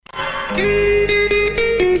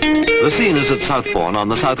The scene is at Southbourne on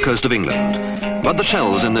the south coast of England, but the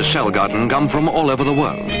shells in this shell garden come from all over the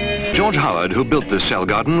world. George Howard, who built this shell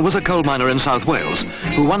garden, was a coal miner in South Wales,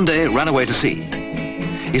 who one day ran away to sea.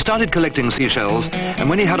 He started collecting seashells, and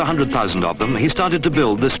when he had 100,000 of them, he started to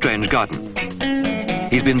build this strange garden.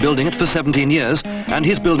 He's been building it for 17 years, and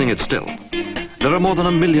he's building it still. There are more than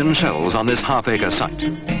 1 million shells on this half-acre site.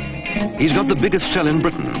 He's got the biggest shell in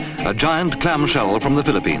Britain, a giant clam shell from the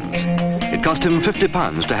Philippines. It cost him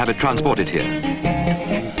 £50 to have it transported here.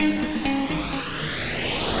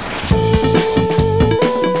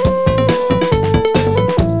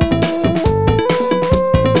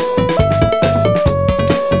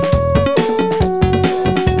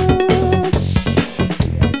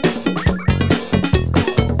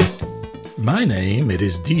 My name, it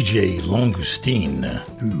is DJ Langustine.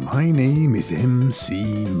 My name is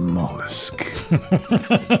MC Mollusk.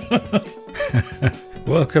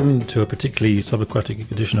 Welcome to a particularly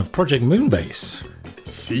subaquatic edition of Project Moonbase.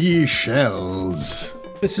 Seashells.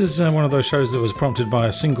 This is one of those shows that was prompted by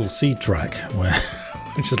a single seed track,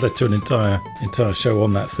 which has led to an entire show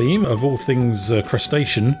on that theme. Of all things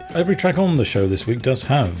crustacean, every track on the show this week does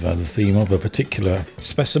have the theme of a particular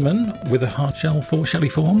specimen with a hard shell shelly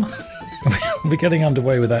form. We'll be getting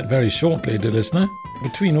underway with that very shortly, dear listener.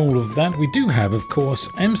 Between all of that, we do have, of course,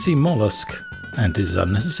 MC Mollusk and his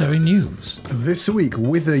unnecessary news. This week,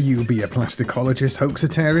 whether you be a plasticologist,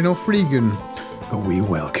 hoaxitarian or freegan, we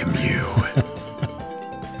welcome you.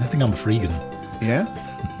 I think I'm a freegan. Yeah?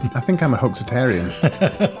 I think I'm a hoaxitarian.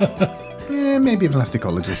 Yeah, maybe a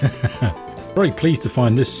plasticologist. Very pleased to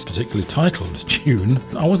find this particularly titled tune.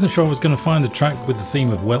 I wasn't sure I was going to find a track with the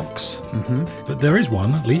theme of whelks, but there is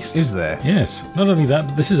one at least. Is there? Yes. Not only that,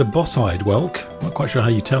 but this is a boss-eyed whelk. I'm not quite sure how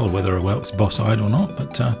you tell whether a whelk's boss-eyed or not,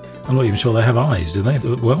 but I'm not even sure they have eyes, do they,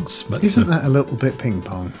 the whelks? But, isn't that a little bit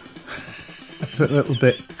ping-pong? A little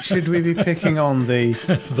bit. Should we be picking on the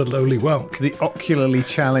lowly whelk, the ocularly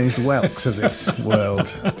challenged whelks of this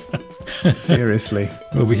world? Seriously.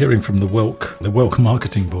 We'll be hearing from the Whelk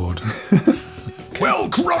Marketing Board.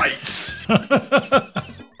 Whelk rights!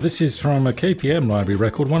 This is from a KPM library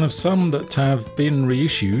record, one of some that have been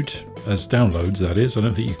reissued as downloads, that is. I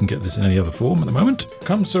don't think you can get this in any other form at the moment.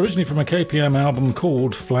 Comes originally from a KPM album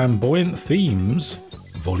called Flamboyant Themes,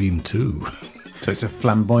 Volume 2. So it's a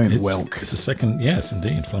flamboyant whelk. It's the second, yes,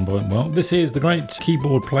 indeed, flamboyant whelk. This is the great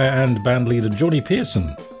keyboard player and band leader Johnny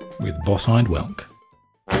Pearson with Boss-Eyed Whelk.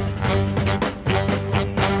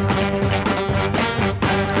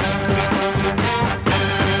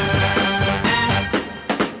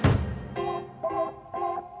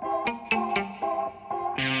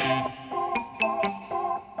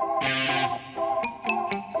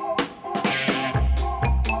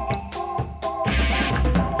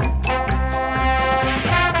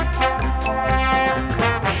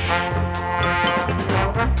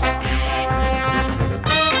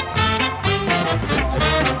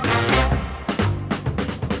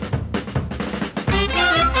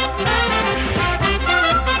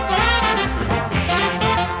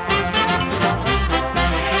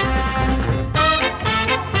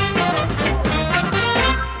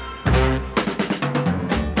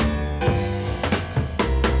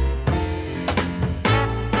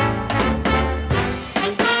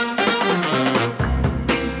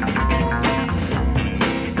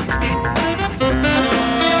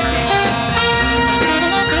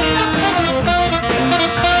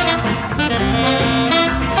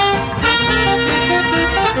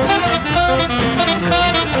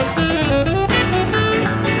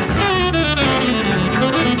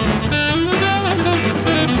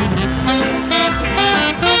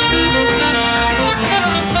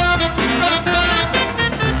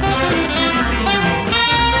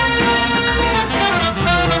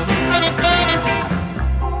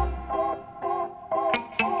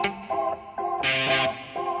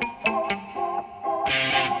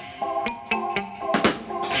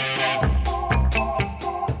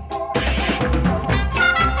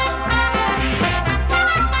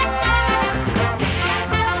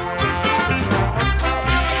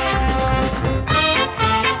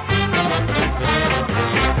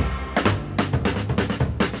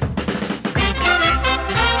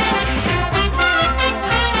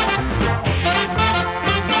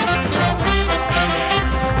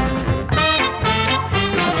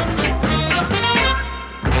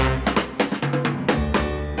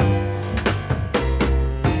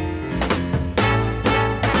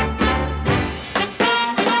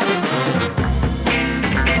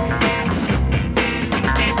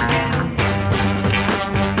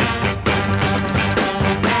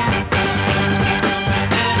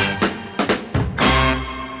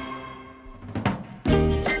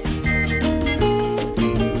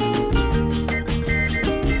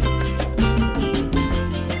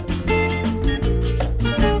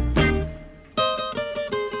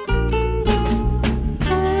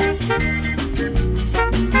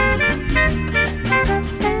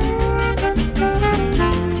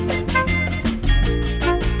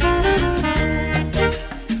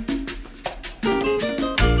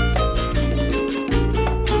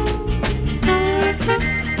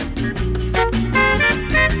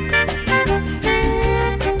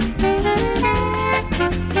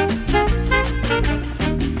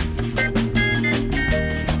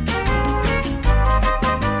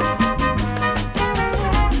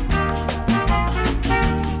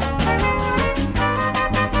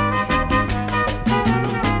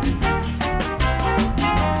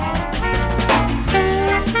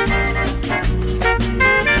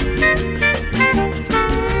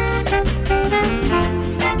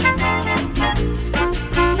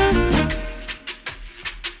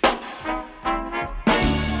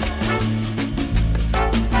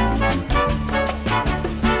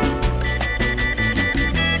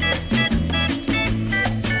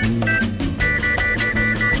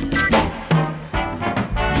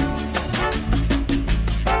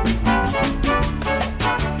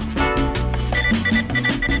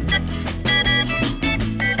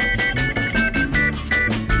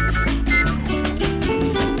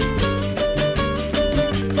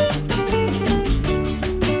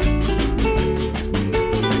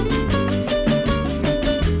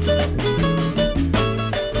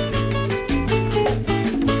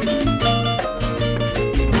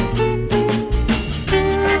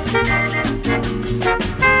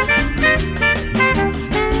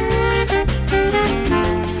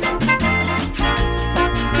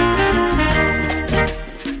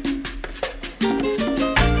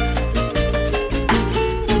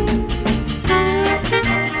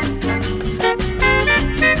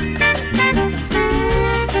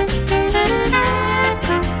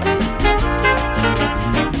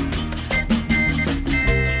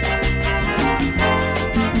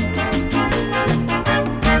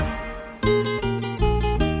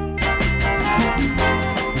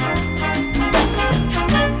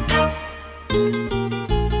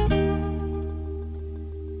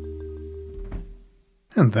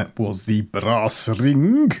 And that was the Brass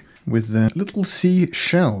Ring with the Little Sea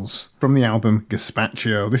Shells from the album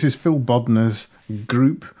Gazpacho. This is Phil Bodner's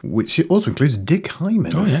group, which also includes Dick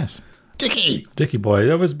Hyman. Oh, yes. Dickie boy.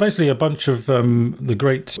 There was basically a bunch of the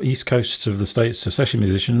great East Coast of the States session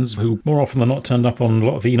musicians who more often than not turned up on a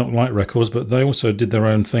lot of Enoch Light records, but they also did their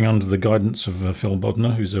own thing under the guidance of Phil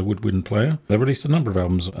Bodner, who's a woodwind player. They released a number of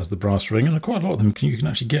albums as the Brass Ring, and quite a lot of them you can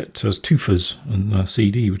actually get as twofers and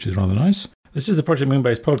CD, which is rather nice. This is the Project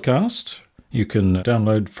Moonbase podcast. You can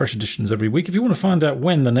download fresh editions every week. If you want to find out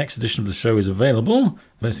when the next edition of the show is available,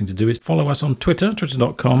 the best thing to do is follow us on Twitter,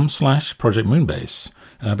 twitter.com/Project Moonbase.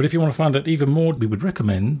 But if you want to find out even more, we would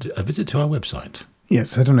recommend a visit to our website.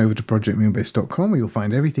 Yes, head on over to projectmoonbase.com where you'll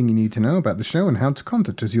find everything you need to know about the show and how to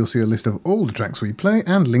contact us. You'll see a list of all the tracks we play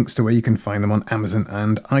and links to where you can find them on Amazon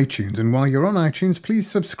and iTunes. And while you're on iTunes, please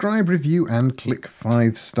subscribe, review, and click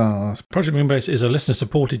 5 stars. Project Moonbase is a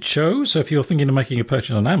listener-supported show, so if you're thinking of making a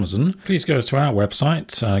purchase on Amazon, please go to our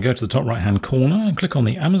website, go to the top right-hand corner and click on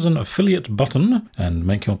the Amazon affiliate button and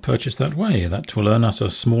make your purchase that way. That will earn us a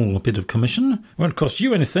small bit of commission. It won't cost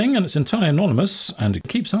you anything, and it's entirely anonymous, and it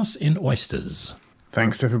keeps us in oysters.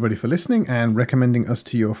 Thanks to everybody for listening and recommending us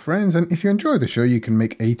to your friends. And if you enjoy the show, you can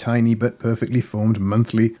make a tiny but perfectly formed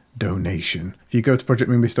monthly donation. If you go to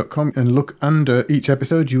projectmoonbase.com and look under each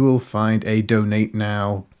episode, you will find a donate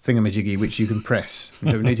now thingamajiggy which you can press,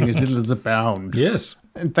 donating as little as £1. Yes.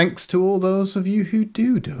 And thanks to all those of you who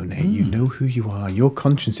do donate. You know who you are. Your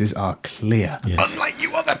consciences are clear. Yes. Unlike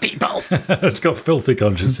you other people. It's got filthy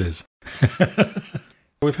consciences.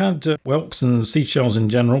 We've had whelks and seashells in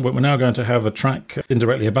general, but we're now going to have a track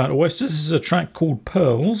indirectly about oysters. This is a track called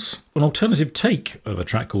Pearls, an alternative take of a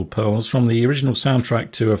track called Pearls from the original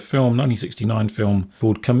soundtrack to a 1969 film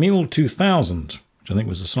called Camille 2000, which I think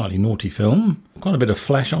was a slightly naughty film. Quite a bit of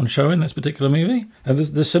flesh on show in this particular movie. And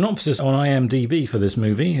the synopsis on IMDb for this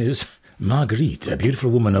movie is: Marguerite, a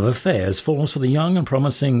beautiful woman of affairs, falls for the young and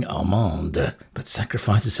promising Armand, but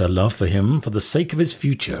sacrifices her love for him for the sake of his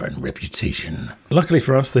future and reputation. Luckily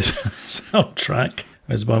for us, this soundtrack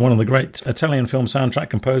is by one of the great Italian film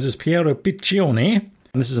soundtrack composers, Piero Piccioni.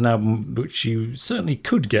 And this is an album which you certainly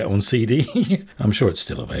could get on CD. I'm sure it's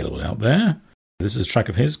still available out there. This is a track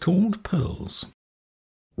of his called Pearls.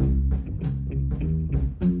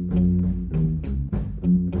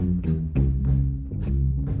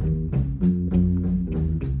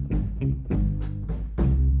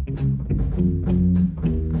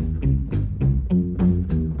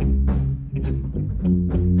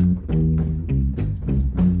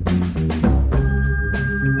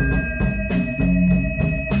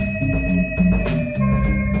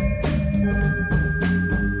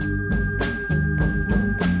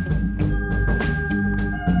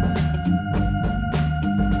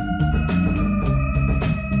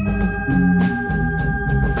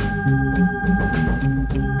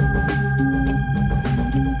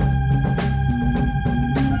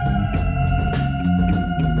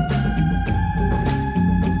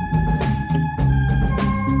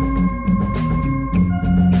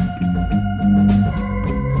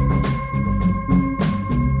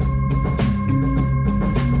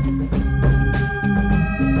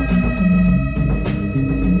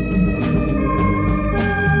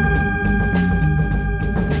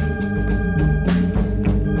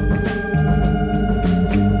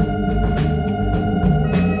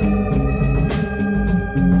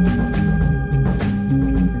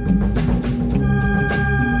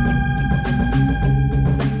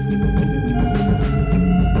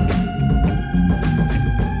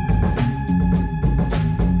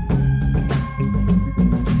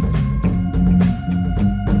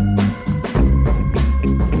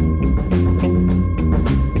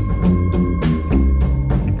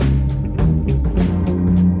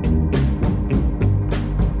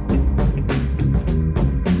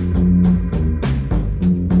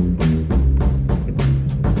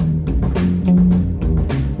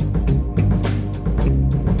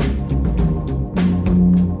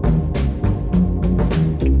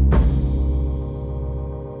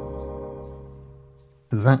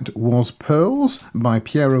 That was Pearls by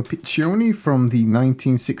Piero Piccioni from the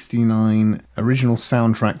 1969 original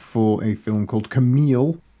soundtrack for a film called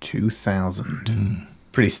Camille 2000.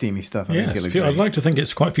 Pretty steamy stuff. I think I'd like to think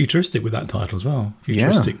it's quite futuristic with that title as well.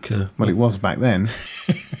 Futuristic. Yeah. Well, it was back then.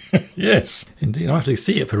 Yes, indeed. I have to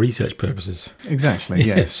see it for research purposes. Exactly,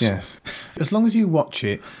 yes. As long as you watch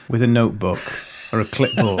it with a notebook or a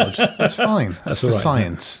clipboard, that's fine. That's for all right,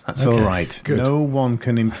 science. That's all right. Good. No one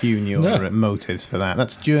can impugn your motives for that.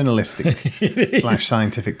 That's journalistic /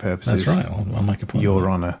 scientific purposes. That's right. I'll make a point. Your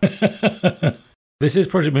honour. This is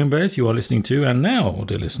Project Moonbase you are listening to, and now,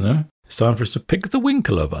 dear listener, It's time for us to pick the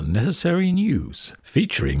winkle of unnecessary news,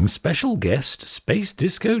 featuring special guest Space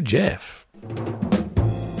Disco Jeff.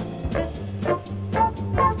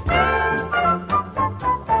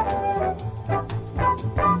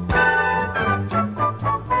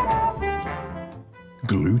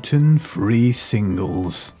 Gluten-free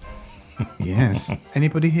singles. Yes.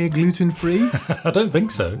 Anybody here gluten-free? I don't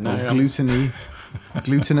think so. No, Gluteny?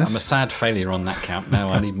 Glutinous? I'm a sad failure on that count. No,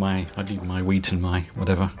 I need my wheat and my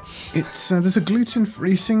whatever. It's there's a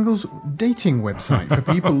gluten-free singles dating website for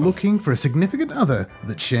people looking for a significant other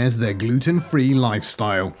that shares their gluten-free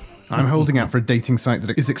lifestyle. I'm holding out for a dating site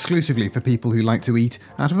that is exclusively for people who like to eat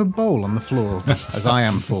out of a bowl on the floor, as I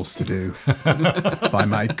am forced to do by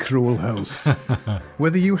my cruel host.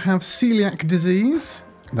 Whether you have celiac disease,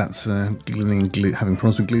 that's having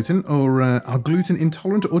problems with gluten, or are gluten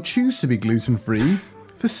intolerant or choose to be gluten-free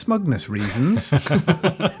for smugness reasons,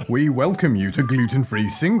 we welcome you to Gluten-Free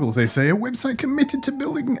Singles, they say, a website committed to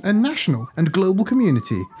building a national and global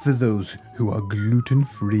community for those who are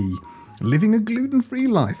gluten-free. Living a gluten-free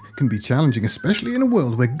life can be challenging, especially in a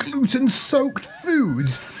world where gluten-soaked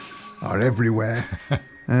foods are everywhere.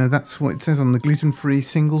 That's what it says on the Gluten-Free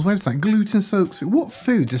Singles website. Gluten-soaked. What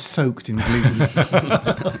foods are soaked in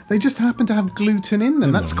gluten? They just happen to have gluten in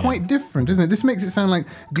them. That's quite different, isn't it? This makes it sound like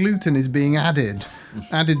gluten is being added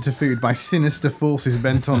to food by sinister forces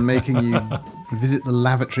bent on making you visit the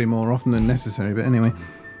lavatory more often than necessary. But anyway,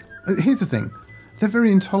 here's the thing. They're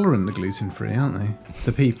very intolerant, the gluten-free, aren't they?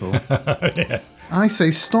 The people. Yeah. I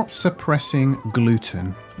say stop suppressing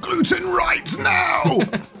gluten. Gluten right now!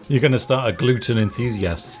 You're going to start a gluten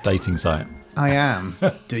enthusiast dating site. I am.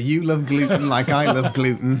 Do you love gluten like I love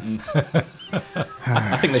gluten?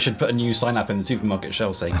 I think they should put a new sign up in the supermarket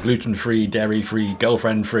shelf saying gluten-free, dairy-free,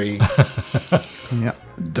 girlfriend-free. Yeah.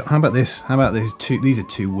 How about this? How about this? These are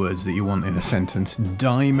two words that you want in a sentence.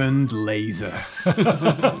 Diamond laser.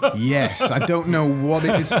 Yes, I don't know what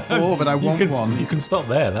it is for, but I want one. You can stop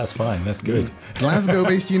there. That's fine. That's good.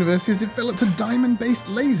 Glasgow-based university has developed a diamond-based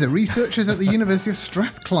laser. Researchers at the University of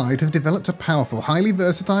Strathclyde have developed a powerful, highly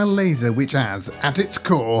versatile laser which has, at its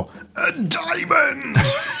core, a diamond.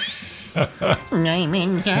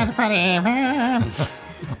 Diamonds are forever.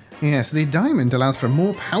 Yes, the diamond allows for a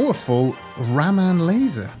more powerful Raman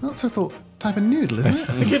laser. That's a type of noodle, isn't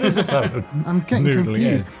it? It is a type of I'm getting noodle,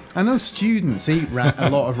 confused. yeah. I know students eat a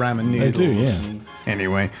lot of ramen noodles. They do, yeah.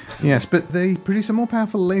 Anyway, yes, but they produce a more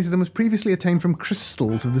powerful laser than was previously attained from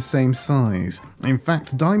crystals of the same size. In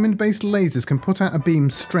fact, diamond-based lasers can put out a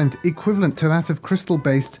beam strength equivalent to that of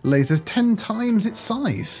crystal-based lasers 10 times its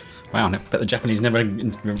size. Wow, I bet the Japanese never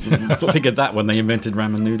figured that when they invented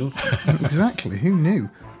ramen noodles. Exactly, who knew?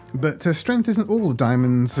 But strength isn't all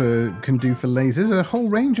diamonds can do for lasers. A whole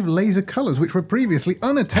range of laser colours, which were previously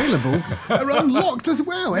unattainable, are unlocked as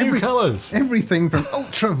well. New colours. Everything from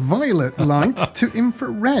ultraviolet light to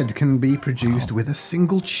infrared can be produced with a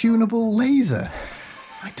single tunable laser.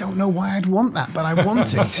 I don't know why I'd want that, but I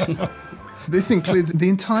want it. This includes the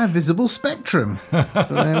entire visible spectrum. So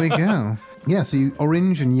there we go. Yeah, so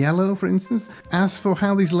orange and yellow, for instance. As for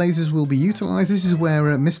how these lasers will be utilised, this is where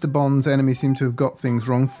Mr. Bond's enemies seem to have got things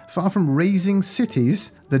wrong. Far from raising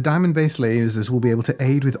cities, the diamond-based lasers will be able to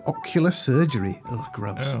aid with ocular surgery. Ugh,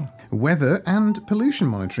 gross. Oh. Weather and pollution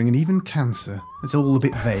monitoring, and even cancer. It's all a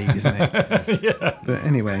bit vague, isn't it? Yeah. But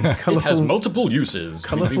anyway, colourful... It has multiple uses.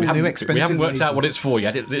 Colourful, new, expensive we haven't worked lasers. out what it's for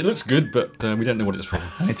yet. It looks good, but we don't know what it's for.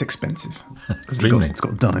 And it's expensive. Extremely. It's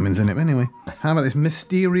got diamonds in it. But anyway, how about this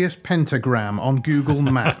mysterious pentagram on Google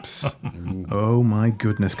Maps? Oh my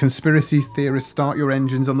goodness. Conspiracy theorists start your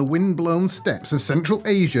engines on the wind-blown steppes of Central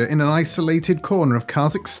Asia in an isolated corner of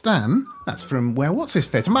Kazakhstan. That's from where? What's his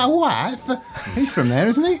face? My wife. He's from there,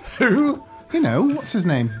 isn't he? Who? You know, what's his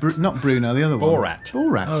name? Not Bruno, the other one. Borat.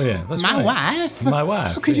 Borat. Oh, yeah. That's My right. wife. My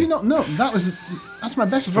wife. How could you not know? That's my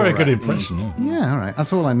best. Very Borat. good impression, yeah. Yeah, all right.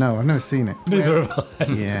 That's all I know. I've never seen it. Neither have I.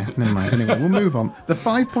 Yeah, never mind. Anyway, we'll move on. The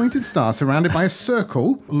five-pointed star surrounded by a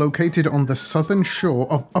circle located on the southern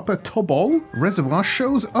shore of Upper Tobol Reservoir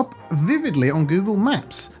shows up vividly on Google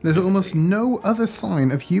Maps. There's almost no other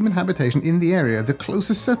sign of human habitation in the area. The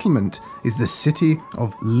closest settlement is the city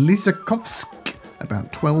of Lysakovsk,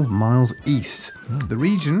 about 12 miles east. The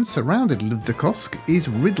region surrounding Lysakovsk is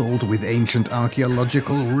riddled with ancient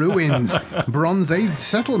archaeological ruins, Bronze Age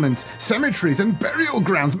settlements, cemeteries and burial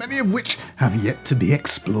grounds, many of which have yet to be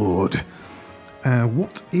explored.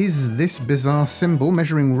 What is this bizarre symbol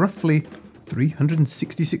measuring roughly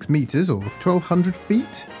 366 metres or 1,200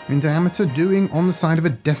 feet in diameter doing on the side of a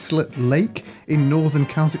desolate lake in northern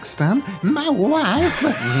Kazakhstan? My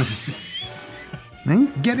wife! Eh?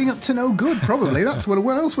 Getting up to no good, probably. That's what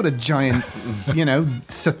else would a giant,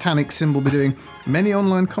 satanic symbol be doing? Many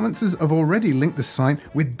online commenters have already linked the site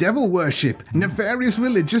with devil worship, nefarious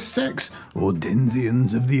religious sects, or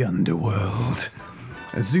denizens of the underworld.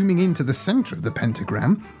 Zooming into the centre of the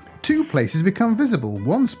pentagram, 2 places become visible.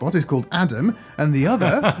 One spot is called Adam, and the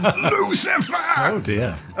other, Lucifer! Oh,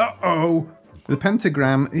 dear. Uh-oh. The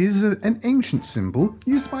pentagram is an ancient symbol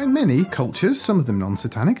used by many cultures, some of them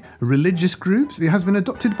non-satanic, religious groups. It has been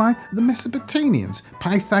adopted by the Mesopotamians,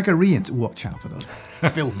 Pythagoreans. Watch out for those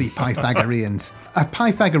filthy Pythagoreans. A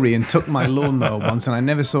Pythagorean took my lawnmower once and I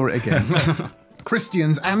never saw it again.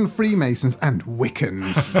 Christians and Freemasons and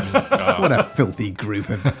Wiccans. What a filthy group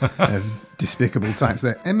of despicable types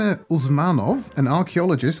there. Emma Uzmanov, an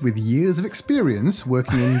archaeologist with years of experience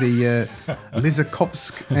working in the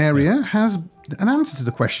Lysakovsk area, has an answer to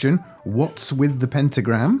the question, what's with the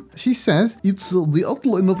pentagram? She says, it's the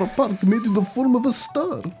outline of a park made in the form of a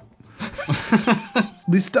star.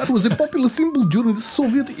 The star was a popular symbol during the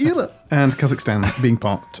Soviet era. And Kazakhstan being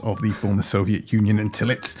part of the former Soviet Union until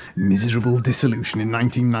its miserable dissolution in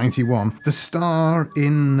 1991. The star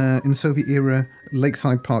in Soviet era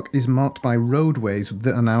Lakeside Park is marked by roadways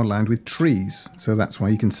that are now lined with trees. So that's why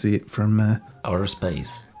you can see it from... outer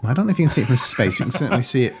space. I don't know if you can see it from space. You can certainly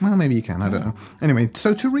see it. Well, maybe you can. I don't know. Anyway,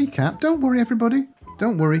 so to recap, don't worry, everybody.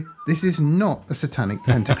 Don't worry. This is not a satanic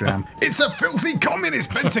pentagram. It's a filthy communist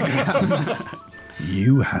pentagram.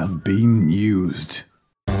 You have been used.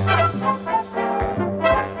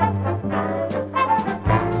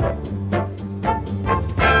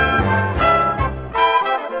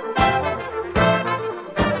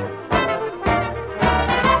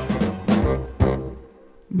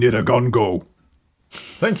 Niragongo.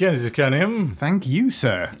 Thank you, Andy Zirconium, Thank you,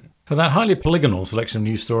 sir. for that highly polygonal selection of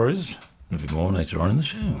news stories. A bit more later on in the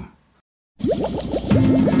show.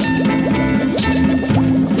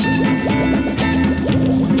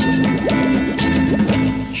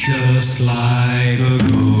 Just like a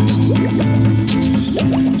ghost,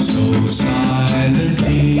 so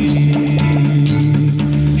silently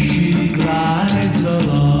she glides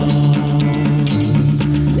along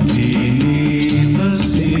beneath the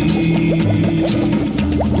sea.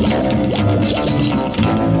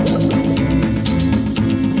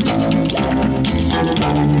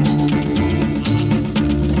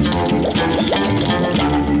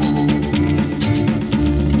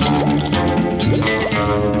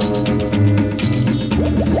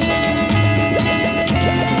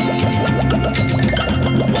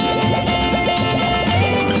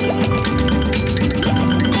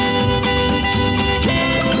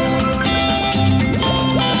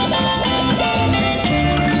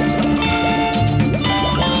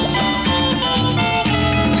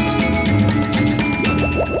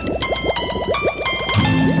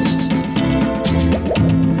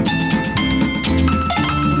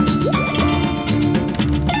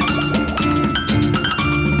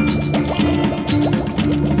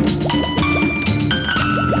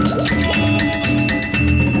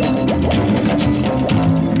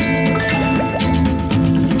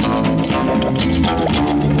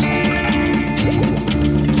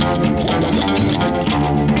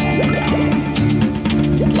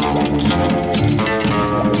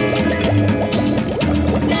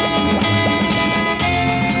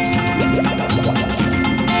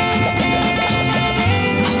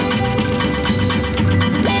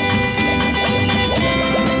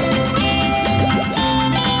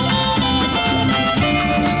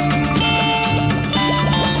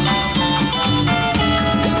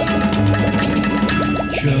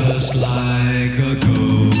 Just like a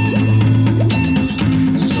ghost,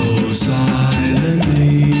 so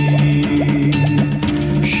silently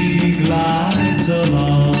she glides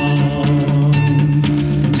along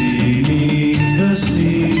beneath the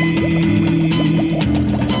sea.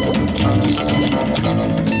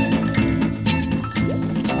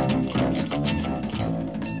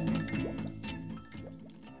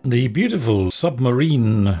 The beautiful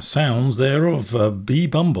submarine sounds there of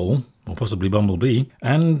Bumble, or possibly Bumblebee,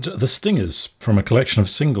 and The Stingers, from a collection of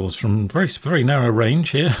singles from very, very narrow range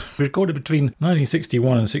here. Recorded between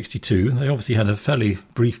 1961 and 62. They obviously had a fairly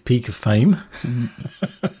brief peak of fame.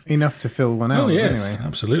 Enough to fill one out. Oh, yes, Anyway.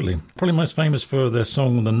 absolutely. Probably most famous for their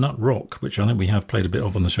song The Nut Rock, which I think we have played a bit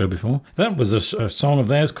of on the show before. That was a song of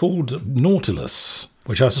theirs called Nautilus,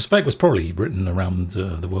 which I suspect was probably written around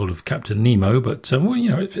the world of Captain Nemo, but,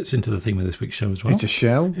 it fits into the theme of this week's show as well. It's a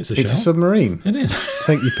shell. It's a It's a shell. submarine. It is.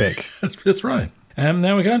 Take your pick. That's right.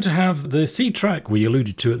 Now we're going to have the C track we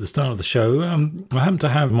alluded to at the start of the show. I happen to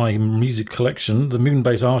have my music collection, the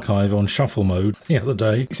Moonbase archive, on shuffle mode the other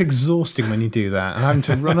day. It's exhausting when you do that, and having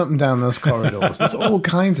to run up and down those corridors. There's all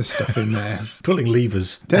kinds of stuff in there. Pulling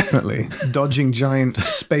levers. Definitely. Dodging giant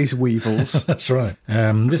space weevils. That's right.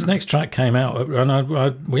 This next track came out,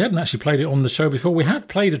 and we hadn't actually played it on the show before. We have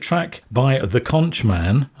played a track by the Conch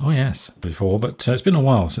Man, before, but it's been a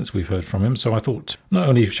while since we've heard from him, so I thought not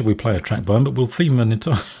only should we play a track by him, but we'll theme an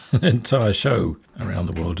entire show around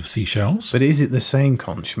the world of seashells. But is it the same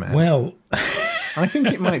Conch Man? Well, I think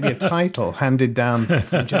it might be a title handed down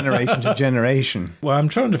from generation to generation. Well, I'm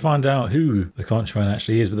trying to find out who the Conch Man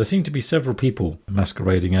actually is, but there seem to be several people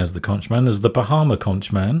masquerading as the Conch Man. There's the Bahama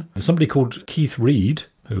Conch Man. There's somebody called Keith Reed,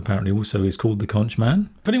 who apparently also is called the Conch Man.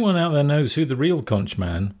 If anyone out there knows who the real Conch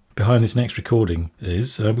Man behind this next recording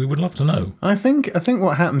is, we would love to know. I think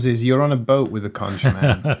what happens is you're on a boat with the Conch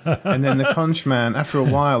Man, and then the Conch Man, after a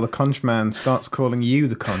while, the Conch Man starts calling you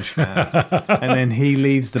the Conch Man, and then he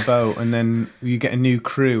leaves the boat, and then you get a new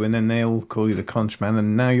crew, and then they all call you the Conch Man,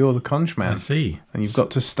 and now you're the Conch Man. I see. And you've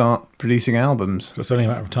got to start producing albums. It's only a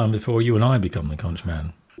matter of time before you and I become the Conch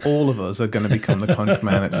Man. All of us are going to become the Conch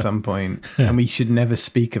Man at some point, and we should never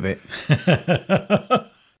speak of it.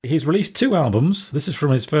 He's released 2 albums. This is from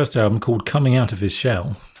his first album called Coming Out of His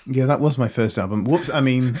Shell. Yeah, that was my first album. Whoops, I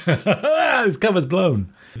mean... His cover's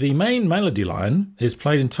blown. The main melody line is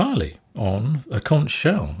played entirely on a conch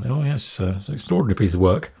shell. Oh, yes, it's an extraordinary piece of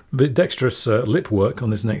work. A bit dexterous lip work on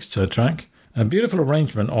this next track. A beautiful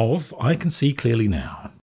arrangement of I Can See Clearly Now.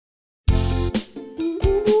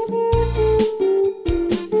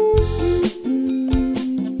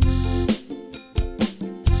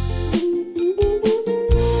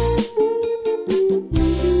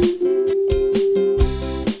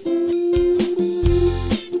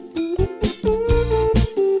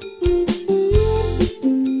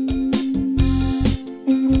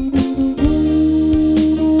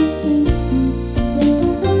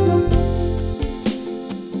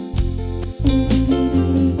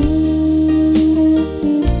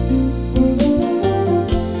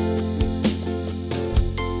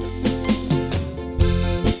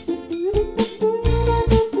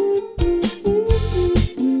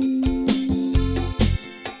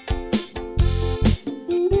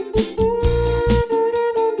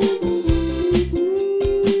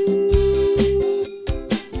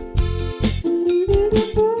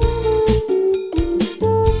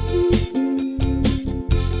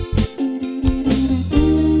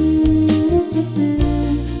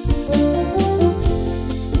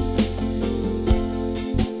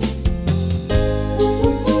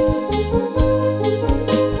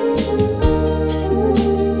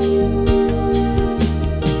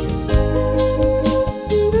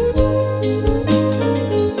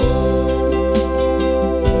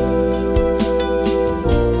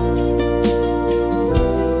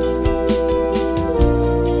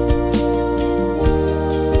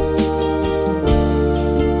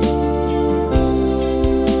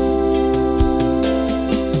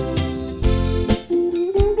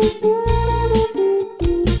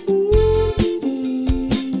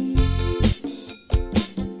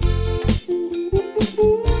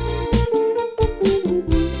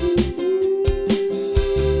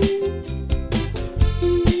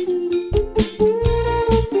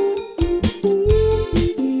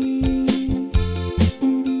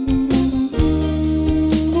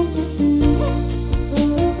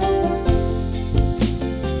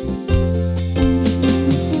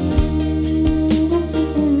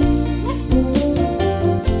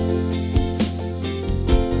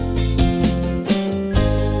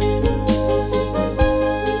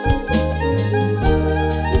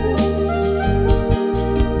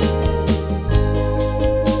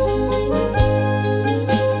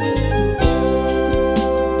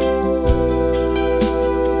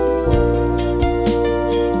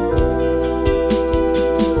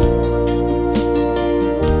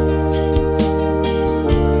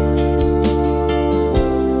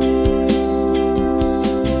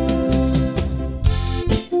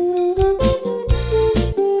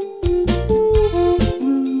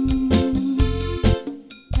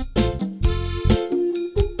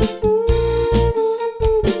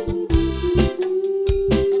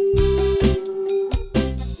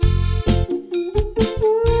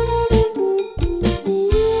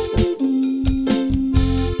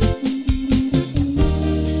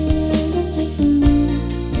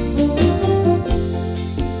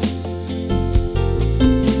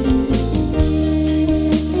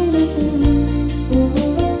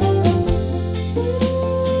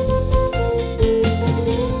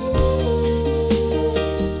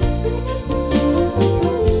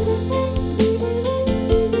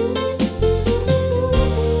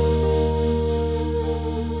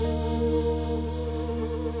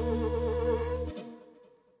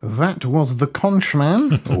 that was the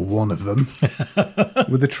Conchman, or one of them,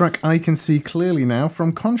 with the track I Can See Clearly Now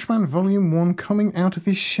from Conchman Volume 1 coming out of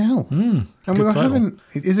his shell. And we were having,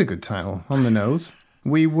 it is a good title, on the nose.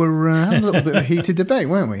 We were having a little bit of a heated debate,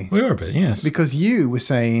 weren't we? We were a bit, yes. Because you were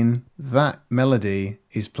saying that melody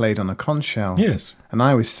is played on a conch shell. Yes. And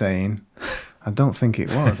I was saying, I don't think it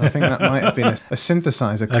was. I think that might have been a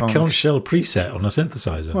synthesizer conch. A conch shell preset on a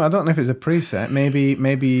synthesizer. Well, I don't know if it's a preset.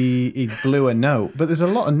 Maybe he blew a note. But there's a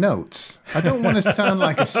lot of notes. I don't want to sound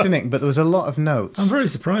like a cynic, but there was a lot of notes. I'm very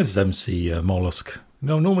surprised at MC Mollusk.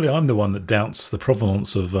 No, normally I'm the one that doubts the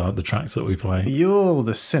provenance of the tracks that we play. You're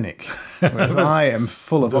the cynic, whereas I am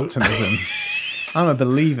full of optimism. I'm a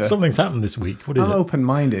believer. Something's happened this week. What is I'm it?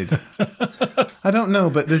 open-minded. I don't know,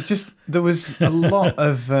 but there was a lot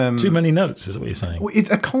of... Too many notes, is what you're saying.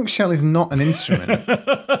 A conch shell is not an instrument.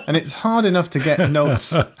 And it's hard enough to get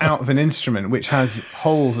notes out of an instrument which has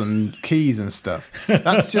holes and keys and stuff.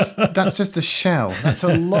 That's just the shell. That's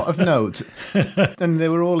a lot of notes. And they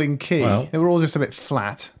were all in key. Well, they were all just a bit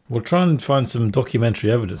flat. We'll try and find some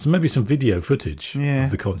documentary evidence, maybe some video footage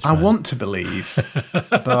of the Conch Man. I want to believe,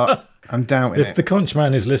 but I'm doubting it. If the Conch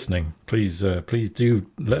Man is listening, please do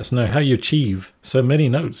let us know how you achieve so many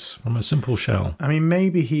notes from a simple shell. I mean,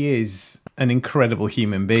 maybe he is an incredible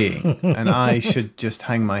human being, and I should just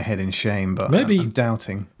hang my head in shame, but I'm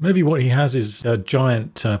doubting. Maybe what he has is a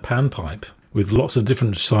giant panpipe with lots of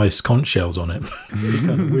different sized conch shells on it. He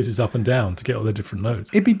kind of whizzes up and down to get all the different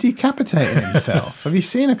notes. He'd be decapitating himself. Have you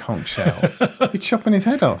seen a conch shell? He's chopping his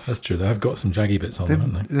head off. That's true. They have got some jaggy bits on them,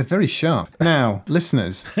 haven't they? They're very sharp. Now,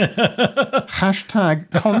 listeners,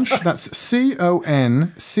 hashtag conch, that's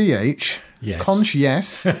CONCH, yes. Conch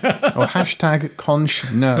yes, or hashtag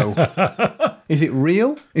conch no. Is it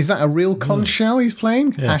real? Is that a real conch shell he's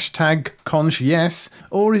playing? Yes. Hashtag conch yes.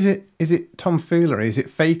 Or is it tomfoolery? Is it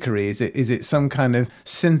fakery? Is it some kind of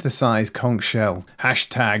synthesized conch shell?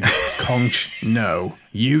 Hashtag conch no.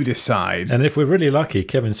 You decide. And if we're really lucky,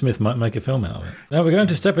 Kevin Smith might make a film out of it. Now we're going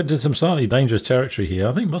to step into some slightly dangerous territory here.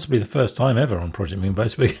 I think it must be the first time ever on Project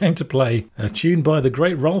Moonbase we're going to play a tune by the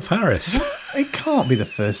great Rolf Harris. It can't be the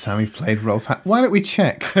first time we've played Rolf Harris. Why don't we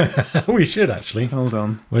check? We should, actually. Hold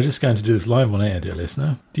on. We're just going to do this live on air, dear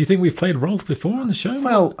listener. Do you think we've played Rolf before on the show?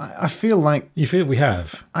 Well, I feel like... You feel we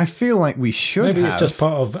have? I feel like we should Maybe have. It's just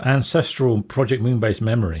part of ancestral Project Moonbase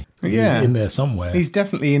memory. Yeah. He's in there somewhere. He's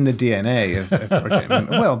definitely in the DNA of Project Moonbase.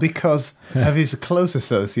 Well, because of his close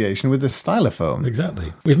association with the stylophone.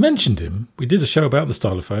 Exactly. We've mentioned him. We did a show about the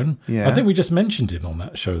stylophone. Yeah. I think we just mentioned him on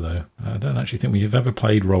that show, though. I don't actually think we've ever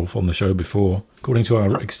played Rolf on the show before, according to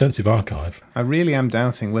our extensive archive. I really am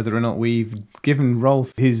doubting whether or not we've given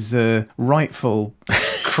Rolf his rightful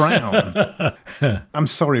crown. I'm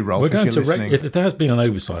sorry, Rolf, if you're listening. If there has been an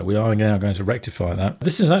oversight, we are now going to rectify that.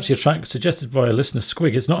 This is actually a track suggested by a listener,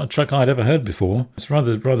 Squid. It's not a track I'd ever heard before. It's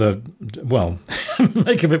rather, well,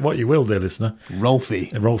 make of it what you will, dear listener.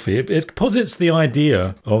 Rolfy. It posits the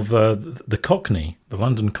idea of the Cockney, the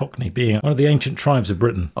London Cockney, being one of the ancient tribes of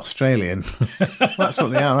Britain. Australian. That's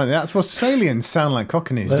what they are, aren't they? That's what Australians sound like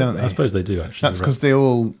Cockneys, don't they? I suppose they do, actually. That's because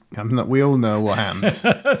we all know what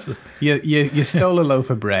happened. You stole a loaf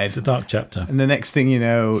of bread. It's a dark chapter. And the next thing you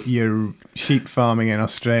know, you're sheep farming in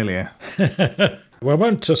Australia. Well, I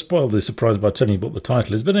won't spoil the surprise by telling you what the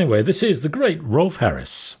title is, but anyway, this is the great Rolf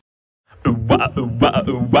Harris. Try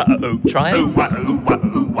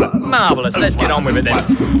it. Marvellous, let's get on with it then.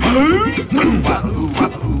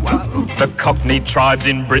 The Cockney tribes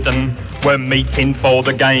in Britain were meeting for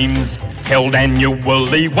the games, held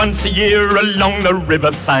annually once a year along the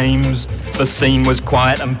River Thames. The scene was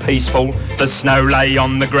quiet and peaceful, the snow lay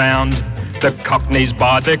on the ground. The Cockneys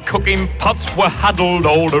by their cooking pots were huddled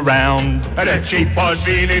all around. The chief was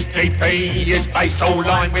in his teepee, his face all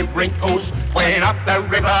lined with wrinkles, when up the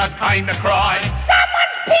river came the cry,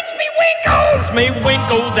 "Someone's pinched me winkles! Me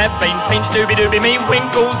winkles have been pinched, doobie-doobie, me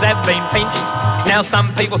winkles have been pinched." Now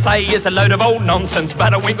some people say it's a load of old nonsense,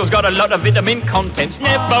 but a winkle's got a lot of vitamin content.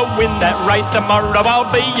 Never win that race tomorrow,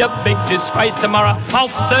 I'll be a big disgrace tomorrow. I'll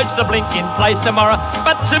search the blinking place tomorrow,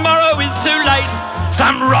 but tomorrow is too late.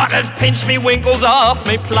 Some rotters pinched me winkles off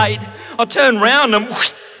me plate. I turned round and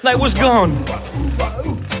whoosh, they was gone.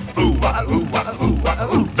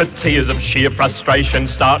 The tears of sheer frustration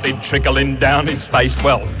started trickling down his face.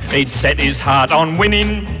 Well, he'd set his heart on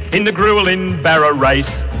winning in the grueling barrow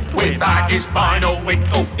race. Without his final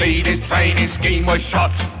winkle feed, his training scheme was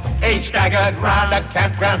shot. He staggered round the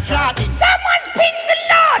campground shouting, "Someone's pinched the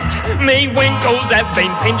lot! Me winkles have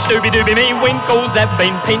been pinched, doobie-doobie, me winkles have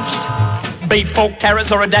been pinched." beef or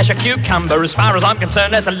carrots or a dash of cucumber. As far as I'm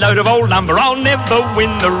concerned, that's a load of old lumber. I'll never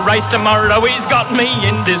win the race tomorrow. He's got me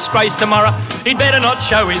in disgrace tomorrow. He'd better not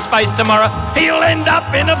show his face tomorrow. He'll end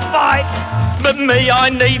up in a fight. But me, I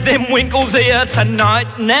need them winkles here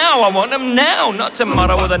tonight. Now, I want them now, not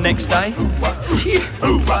tomorrow or the next day.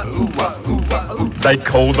 They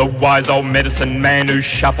called the wise old medicine man who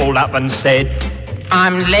shuffled up and said,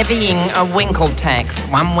 I'm levying a winkle tax,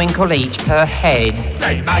 1 winkle each per head.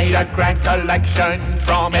 They made a grand collection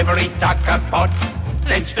from every tucker pot,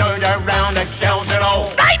 then stirred around the shells and all.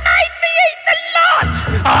 They made me eat the lot!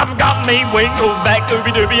 I've got me winkles back,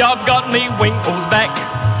 doobie-doobie, I've got me winkles back.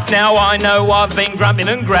 Now I know I've been grumping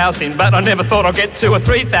and grousing, but I never thought I'd get 2,000 or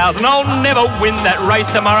 3,000. I'll never win that race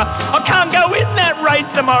tomorrow. I can't go in that race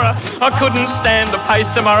tomorrow. I couldn't stand the pace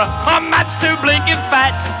tomorrow. I'm much too bleak and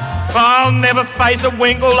fat. I'll never face a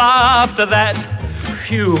winkle after that.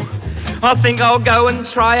 Phew. I think I'll go and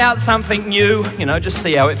try out something new. You know, just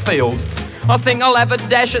see how it feels. I think I'll have a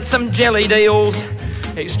dash at some jelly deals.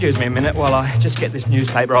 Excuse me a minute while I just get this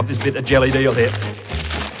newspaper off this bit of jelly deal here.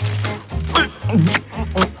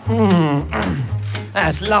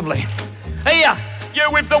 That's lovely. Here, you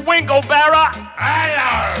with the winkle barrow.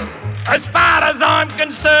 Hello! As far as I'm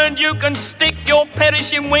concerned, you can stick your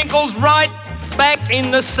perishing winkles right back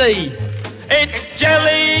in the sea. It's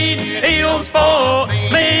jelly eels for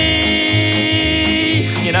me.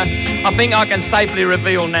 You know, I think I can safely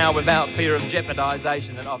reveal now without fear of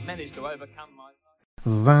jeopardisation that I've managed to overcome myself.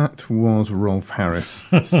 That was Rolf Harris.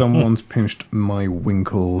 Someone's pinched my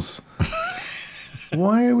winkles.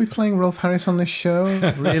 Why are we playing Rolf Harris on this show?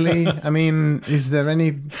 Really? I mean, is there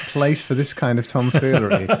any place for this kind of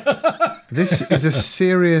tomfoolery? This is a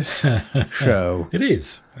serious show. It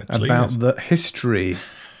is. About the history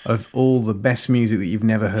of all the best music that you've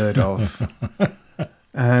never heard of.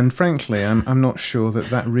 And frankly, I'm not sure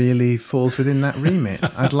that really falls within that remit.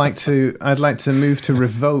 I'd like to move to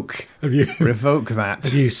revoke that.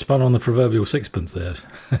 Have you spun on the proverbial sixpence there?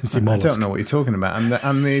 I don't know what you're talking about.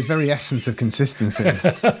 I'm the very essence of consistency.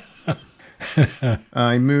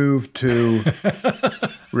 I move to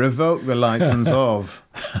revoke the license of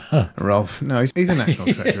Rolf. No, he's a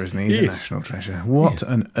national treasure, isn't he? He's a national treasure. What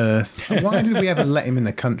on earth? Why did we ever let him in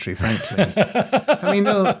the country, frankly? I mean,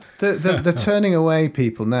 they're turning away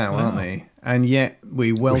people now, aren't they? And yet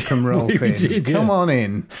we welcome Rolf in. Did, Come on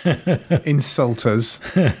in. Insult us.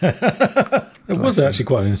 It was actually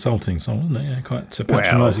quite an insulting song, wasn't it? Yeah, quite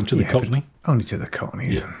patronising to the Cockney. Only to the Cockney.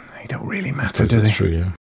 Yeah. They don't really matter, do they? That's true,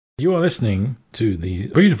 yeah. You are listening to the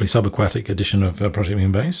beautifully subaquatic edition of Project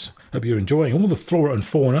Moonbase. Hope you're enjoying all the flora and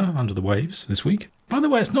fauna under the waves this week. By the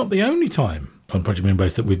way, it's not the only time on Project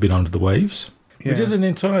Moonbase that we've been under the waves. Yeah. We did an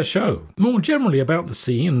entire show, more generally about the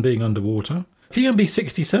sea and being underwater.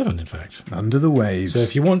 PMB140, in fact. Under the waves. So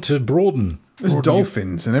if you want to broaden... There's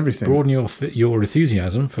dolphins and everything. Broaden your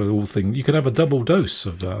enthusiasm for all things. You could have a double dose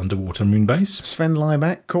of underwater Moonbase. Sven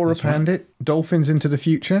Liebeck, Cora Pandit, Dolphins into the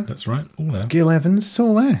Future. That's right, all there. Gil Evans, it's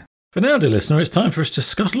all there. But now, dear listener, it's time for us to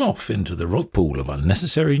scuttle off into the rock pool of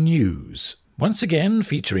unnecessary news. Once again,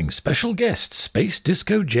 featuring special guest, Space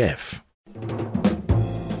Disco Jeff.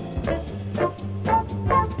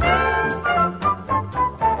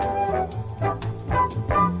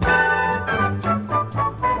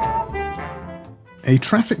 A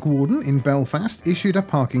traffic warden in Belfast issued a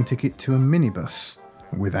parking ticket to a minibus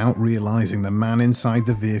without realising the man inside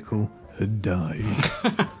the vehicle had died.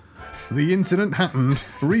 The incident happened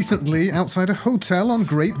recently outside a hotel on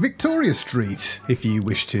Great Victoria Street. If you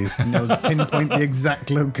wish to pinpoint the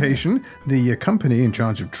exact location, the company in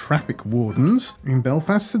charge of traffic wardens in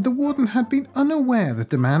Belfast said the warden had been unaware that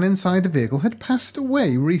the man inside the vehicle had passed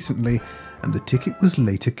away recently, and the ticket was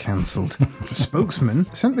later cancelled. The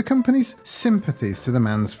spokesman sent the company's sympathies to the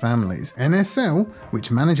man's families. NSL, which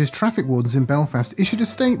manages traffic wardens in Belfast, issued a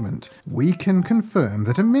statement. We can confirm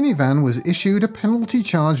that a minivan was issued a penalty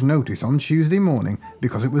charge notice on Tuesday morning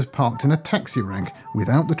because it was parked in a taxi rank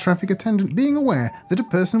without the traffic attendant being aware that a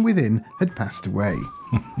person within had passed away.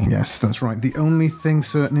 Yes, that's right. The only thing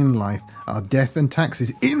certain in life are death and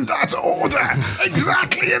taxes in that order.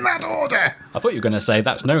 Exactly in that order. I thought you were going to say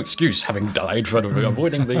that's no excuse, having died, for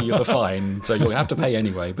avoiding the fine, so you'll have to pay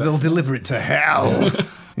anyway. But they'll deliver it to hell.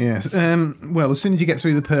 Yes. Well, as soon as you get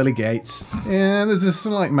through the pearly gates, there's a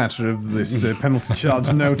slight matter of this penalty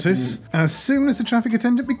charge notice. As soon as the traffic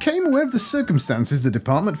attendant became aware of the circumstances, the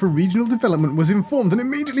Department for Regional Development was informed and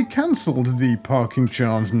immediately cancelled the parking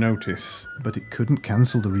charge notice. But it couldn't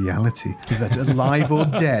cancel the reality that, alive or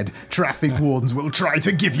dead, traffic wardens will try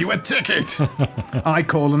to give you a ticket. I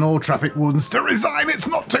call on all traffic wardens to resign. It's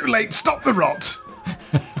not too late. Stop the rot.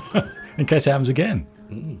 In case it happens again.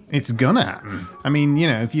 It's gonna happen. I mean, you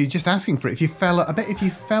know, if you're just asking for it, I bet if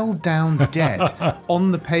you fell down dead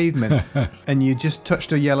on the pavement and you just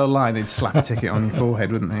touched a yellow line, they'd slap a ticket on your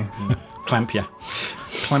forehead, wouldn't they? Clamp you.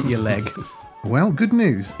 Clamp your leg. Well, good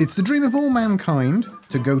news. It's the dream of all mankind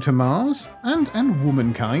to go to Mars, and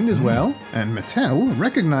womankind as well. And Mattel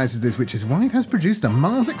recognises this, which is why it has produced a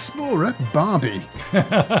Mars Explorer Barbie.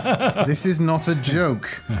 This is not a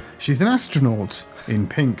joke. She's an astronaut in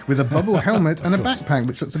pink with a bubble helmet and a backpack,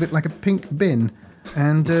 which looks a bit like a pink bin.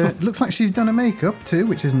 And looks like she's done her makeup too,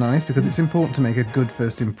 which is nice because it's important to make a good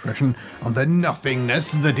first impression on the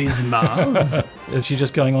nothingness that is Mars. Is she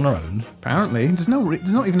just going on her own? Apparently. There's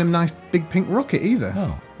not even a nice big pink rocket either.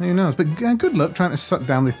 Oh. Who knows? But good luck trying to suck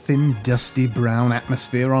down the thin, dusty brown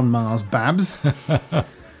atmosphere on Mars, Babs.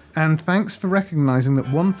 And thanks for recognising that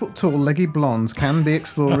 1 foot tall leggy blondes can be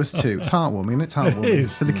explorers too. It's heartwarming, it's heartwarming. It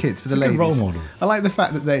is. For the kids, for It's the a good ladies. role model. I like the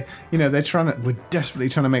fact that we're desperately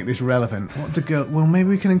trying to make this relevant. Well, maybe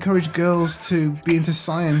we can encourage girls to be into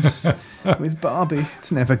science with Barbie.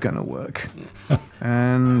 It's never gonna work.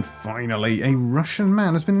 And finally, a Russian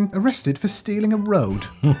man has been arrested for stealing a road.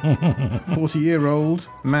 40-year-old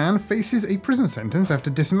man faces a prison sentence after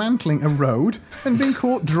dismantling a road and being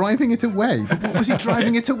caught driving it away. But what was he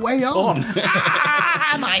driving it away on?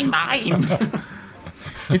 My mind.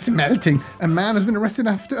 It's melting. A man has been arrested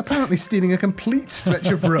after apparently stealing a complete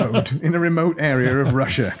stretch of road in a remote area of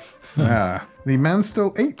Russia. The man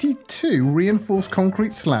stole 82 reinforced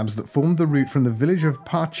concrete slabs that formed the route from the village of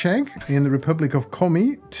Parcheg in the Republic of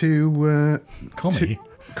Komi to... Komi?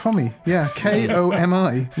 Komi, yeah.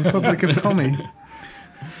 Komi. Republic of Komi.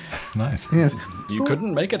 Nice. Yes. You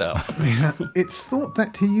couldn't make it up. It's thought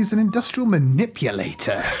that he used an industrial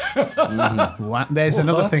manipulator. Wow. There's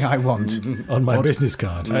another thing I want. On my business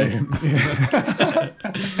card.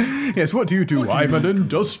 Yes, what do you do? I'm an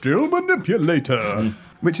industrial manipulator.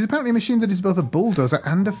 Which is apparently a machine that is both a bulldozer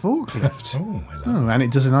and a forklift. And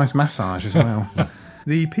it does a nice massage as well.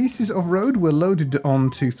 The pieces of road were loaded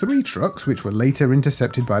onto 3 trucks, which were later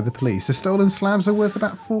intercepted by the police. The stolen slabs are worth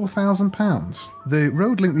about £4,000. The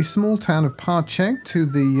road linked the small town of Parcheg to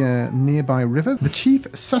the nearby river. The chief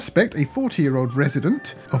suspect, a 40-year-old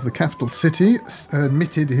resident of the capital city,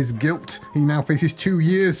 admitted his guilt. He now faces 2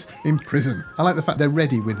 years in prison. I like the fact they're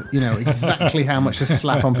ready with, exactly how much to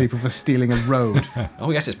slap on people for stealing a road. Oh,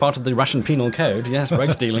 yes, it's part of the Russian penal code. Yes,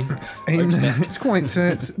 road stealing. It's quite...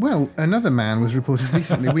 another man was reported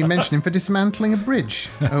recently. We mentioned him for dismantling a bridge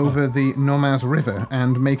over the Nomaz River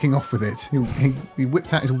and making off with it. He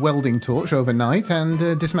whipped out his welding torch overnight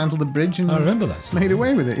and dismantled the bridge and I remember that story. made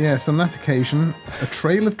away with it. Yes, on that occasion, a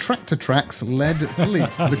trail of tractor tracks led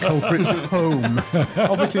police to the culprit's home.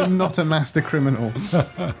 Obviously not a master criminal.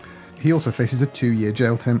 He also faces a 2-year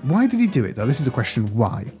jail term. Why did he do it, though? This is the question.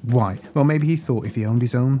 Why? Well, maybe he thought if he owned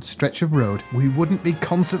his own stretch of road, we wouldn't be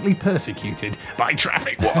constantly persecuted by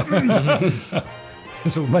traffic wardens.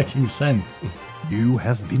 It's all making sense. You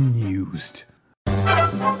have been used.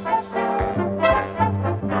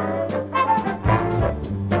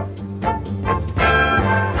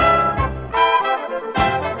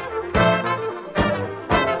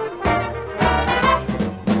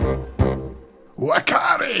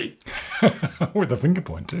 Wakari! With a finger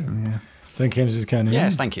point, too. Yeah. Thank you, Mrs. Canyon.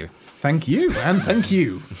 Yes, thank you. Thank you, and thank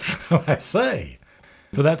you. I say.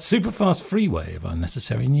 For that super fast freeway of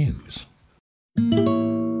unnecessary news.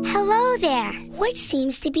 Hello there. What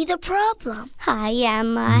seems to be the problem? I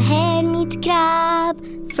am a hermit crab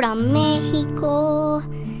from Mexico,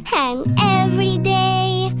 and every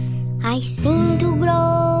day I seem to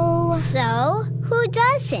grow. So, who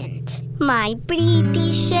doesn't? My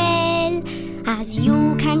pretty shell, as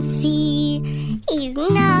you can see, is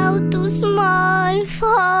now too small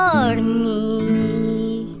for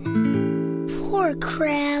me. Poor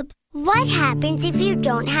crab. What happens if you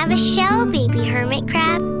don't have a shell, baby hermit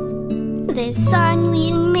crab? The sun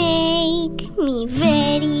will make me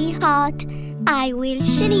very hot. I will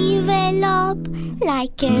shrivel up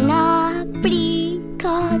like an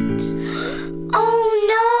apricot. Oh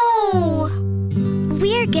no!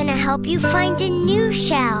 We're gonna help you find a new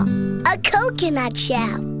shell. A coconut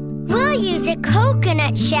shell. We'll use a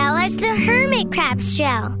coconut shell as the hermit crab's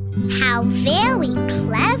shell. How very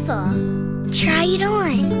clever. Try it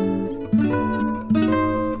on.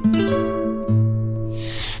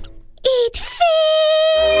 It fits!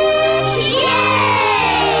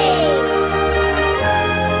 Yay!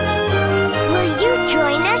 Will you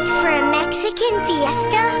join us for a Mexican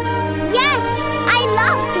fiesta? Yes, I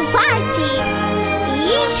love to party.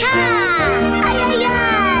 Yeehaw! Ay, ay,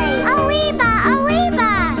 ay! Arriba, arriba!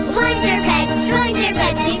 Wonder Pets,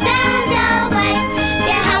 we found a way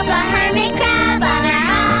to help a hermit crab on our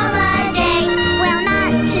own.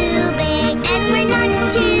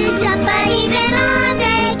 tough, but even on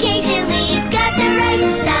vacation, we've got the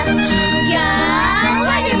right stuff. Go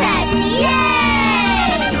Wonder Pets!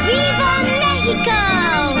 Yay! Viva Mexico!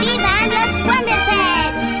 Viva los Wonder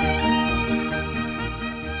Pets!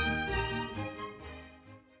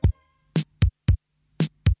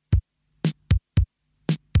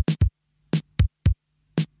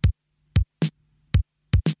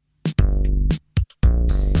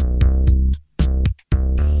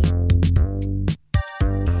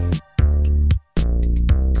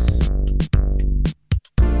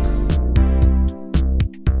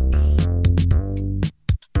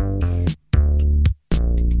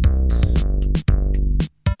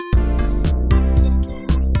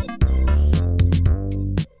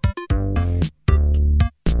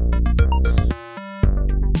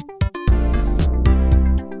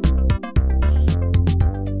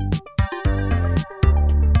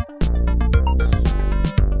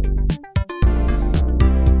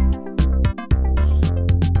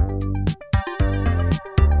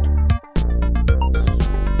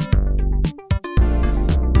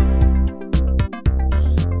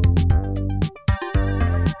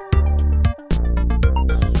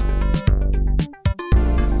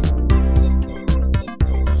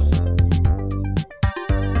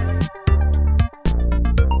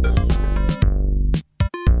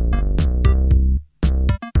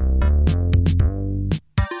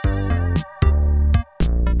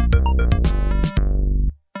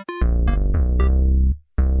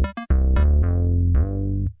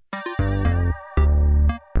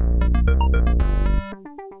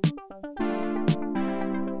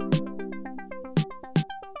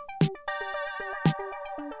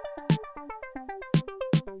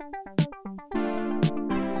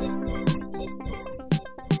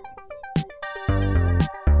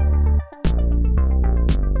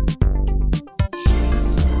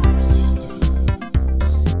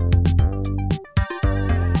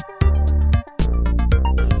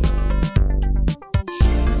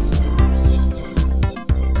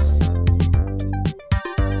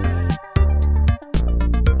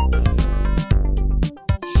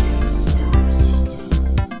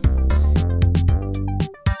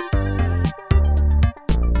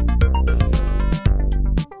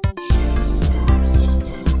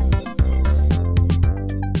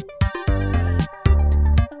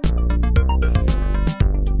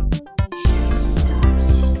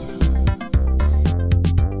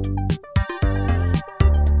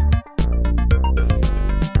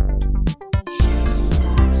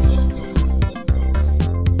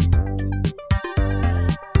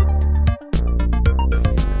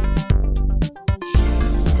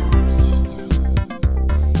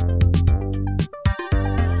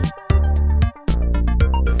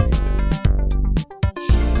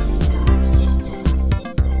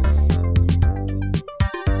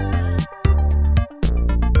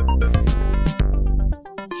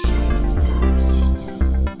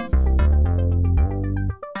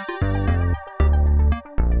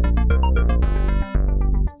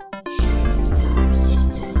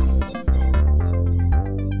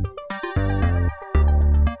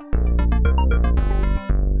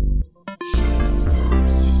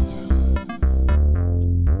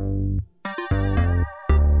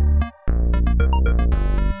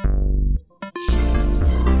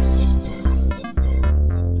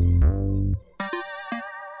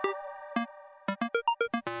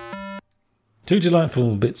 Two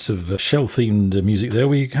delightful bits of shell-themed music there.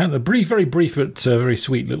 We had a very brief but very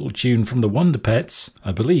sweet little tune from the Wonder Pets.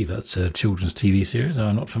 I believe that's a children's TV series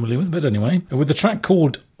I'm not familiar with, but anyway. With the track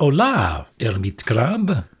called Hola, Hermit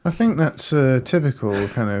Crab. I think that's a typical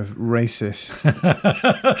kind of racist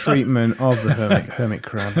treatment of the hermit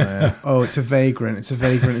crab there. Oh, it's a vagrant, it's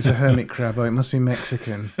a hermit crab. Oh, it must be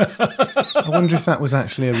Mexican. I wonder if that was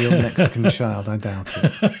actually a real Mexican child. I doubt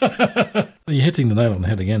it. You're hitting the nail on the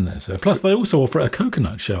head again there, sir. Plus, they also offer a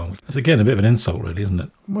coconut shell. That's, again, a bit of an insult, really, isn't it?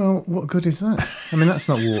 Well, what good is that? I mean, that's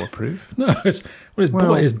not waterproof. No, it's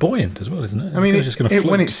buoyant as well, isn't it? I mean,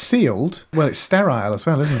 when it's sealed, well, it's sterile as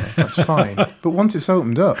well, isn't it? That's fine. But once it's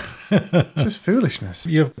opened up, it's just foolishness.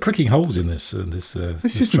 You're pricking holes in this. This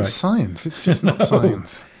isn't track. Science. It's just not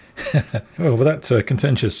science. Well, with that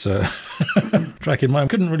contentious track in mind, I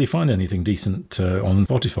couldn't really find anything decent on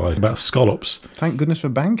Spotify about scallops. Thank goodness for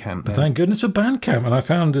Bandcamp. Then. Thank goodness for Bandcamp. And I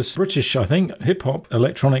found this British, I think, hip-hop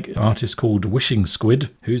electronic artist called Wishing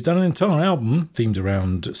Squid, who's done an entire album themed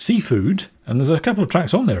around seafood. And there's a couple of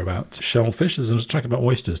tracks on there about shellfish. There's a track about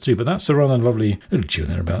oysters too, but that's a rather lovely little tune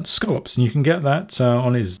there about scallops. And you can get that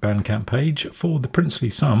on his Bandcamp page for the princely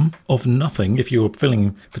sum of nothing if you're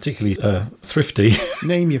feeling particularly thrifty.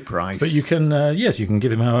 Name your price. But you can, yes, you can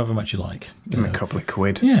give him however much you like. Give him a couple of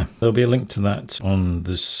quid. Yeah, there'll be a link to that on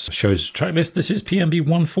this show's track list. This is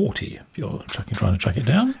PMB140 if you're trying to track it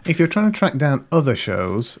down. If you're trying to track down other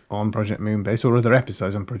shows on Project Moonbase or other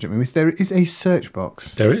episodes on Project Moonbase, there is a search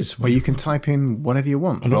box. There is. Where you can type in whatever you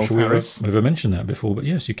want. I'm not Rolf sure Harris. we've ever mentioned that before, but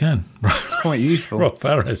yes, you can. It's quite useful. Rolf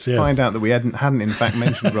Harris, yeah. Find out that we hadn't in fact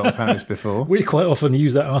mentioned Rolf Harris before. We quite often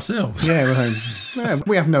use that ourselves. Yeah,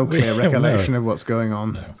 we have no clear recollection of what's going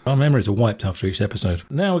on. No. Our memories are wiped after each episode.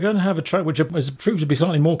 Now we're going to have a track which has proved to be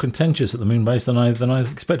slightly more contentious at the Moonbase than I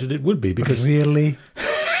expected it would be. Because really?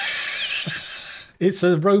 It's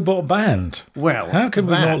a robot band. Well, how can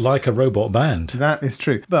we not like a robot band? That is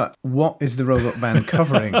true. But what is the robot band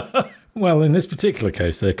covering? Well, in this particular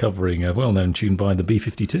case, they're covering a well-known tune by the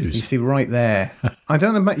B-52s. You see, right there. I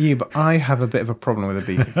don't know about you, but I have a bit of a problem with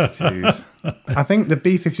the B-52s. I think the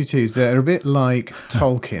B-52s, they're a bit like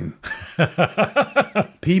Tolkien.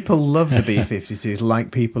 People love the B-52s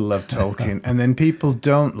like people love Tolkien, and then people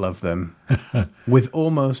don't love them with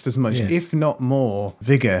almost as much, if not more,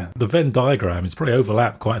 vigour. The Venn diagram is probably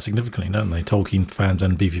overlapped quite significantly, don't they? Tolkien fans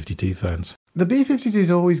and B-52 fans. The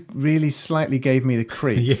B-52s always really slightly gave me the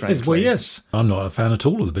creep, frankly. Well, yes. I'm not a fan at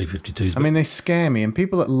all of the B-52s. I mean, they scare me, and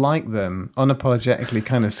people that like them unapologetically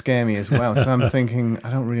kind of scare me as well, because I'm thinking,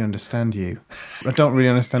 I don't really understand you. I don't really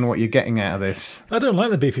understand what you're getting out of this. I don't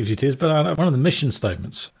like the B-52s, but one of the mission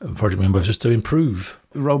statements of Project Moonbase is just to improve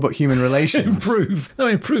robot-human relations.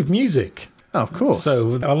 improve music. Oh, of course.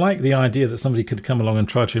 So I like the idea that somebody could come along and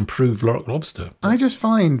try to improve Rock Lobster. I just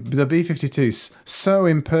find the B-52s so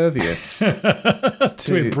impervious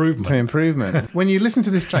to improvement. When you listen to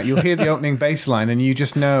this track, you'll hear the opening bass line and you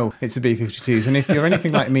just know it's the B-52s. And if you're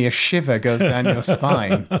anything like me, a shiver goes down your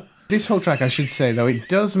spine. This whole track, I should say, though, it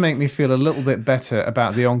does make me feel a little bit better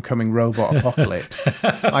about the oncoming robot apocalypse.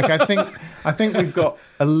 Like, I think we've got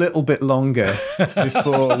a little bit longer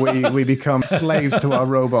before we become slaves to our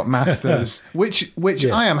robot masters, which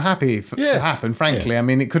yes. I am happy to happen, frankly. I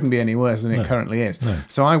mean, it couldn't be any worse than it currently is. No.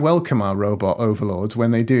 So I welcome our robot overlords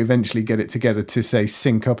when they do eventually get it together to, say,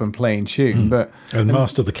 sync up and play in tune. And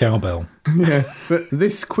master the cowbell. Yeah, but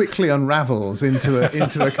this quickly unravels into a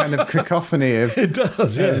kind of cacophony of it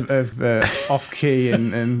does, of off key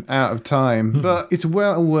and out of time. But it's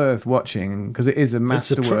well worth watching because it is a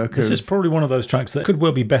masterwork. This is probably one of those tracks that could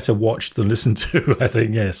well be better watched than listened to. I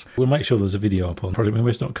think yes. We'll make sure there's a video up on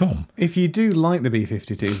projectmoonbase.com. If you do like the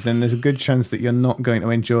B-52s, then there's a good chance that you're not going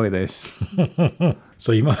to enjoy this.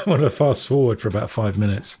 So you might want to fast forward for about 5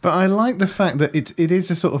 minutes. But I like the fact that it is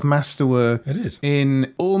a sort of masterwork. It is.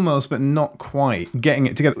 In almost, but not quite, getting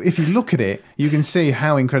it together. If you look at it, you can see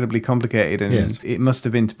how incredibly complicated and it must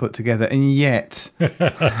have been to put together. And yet...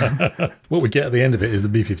 what we get at the end of it is the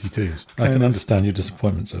B-52s. I can understand your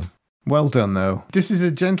disappointment, sir. Well done, though. This is a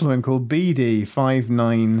gentleman called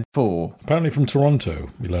BD594. Apparently from Toronto,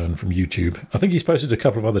 we learn from YouTube. I think he's posted a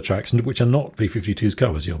couple of other tracks which are not B-52s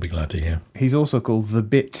covers, you'll be glad to hear. He's also called the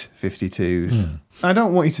Bit-52s. I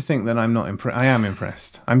don't want you to think that I'm not impressed. I am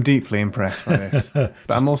impressed. I'm deeply impressed by this. But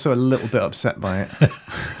I'm also a little bit upset by it.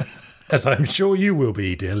 As I'm sure you will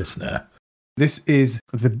be, dear listener. This is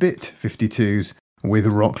the Bit-52s with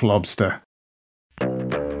Rock Lobster.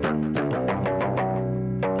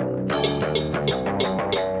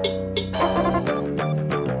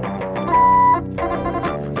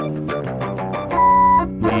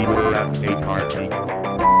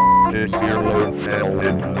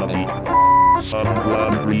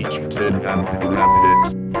 Someone reached in and grabbed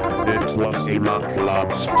it. It was a rock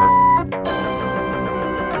lobster.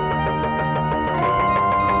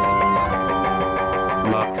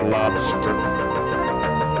 Rock lobster.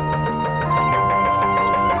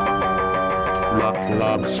 Rock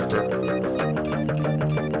lobster.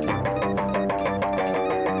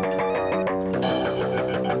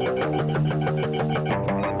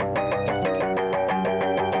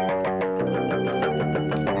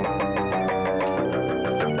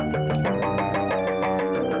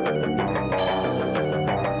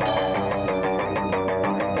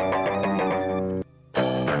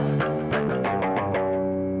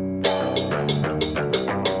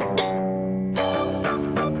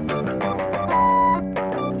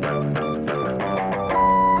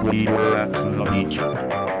 We were at the beach.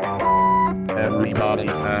 Everybody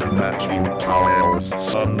had matching towels.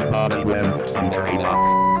 Somebody went under a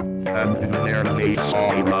rock. And there they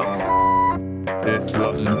saw a rock. It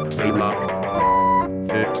wasn't a rock.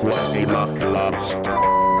 It was a rock lobster.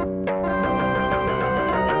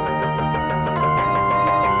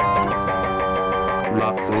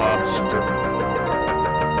 Rock lobster.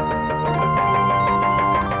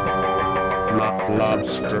 Rock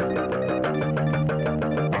lobster.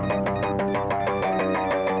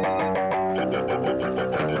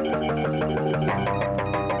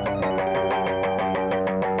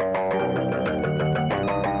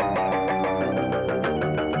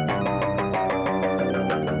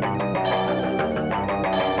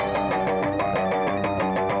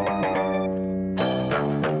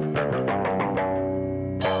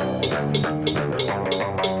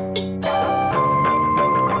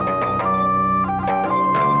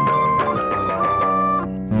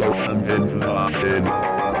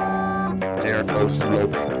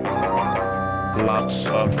 Lots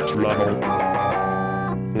of trouble.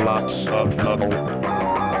 Lots of trouble.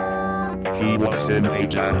 He was in a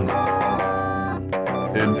jam.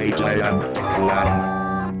 In a jam plan.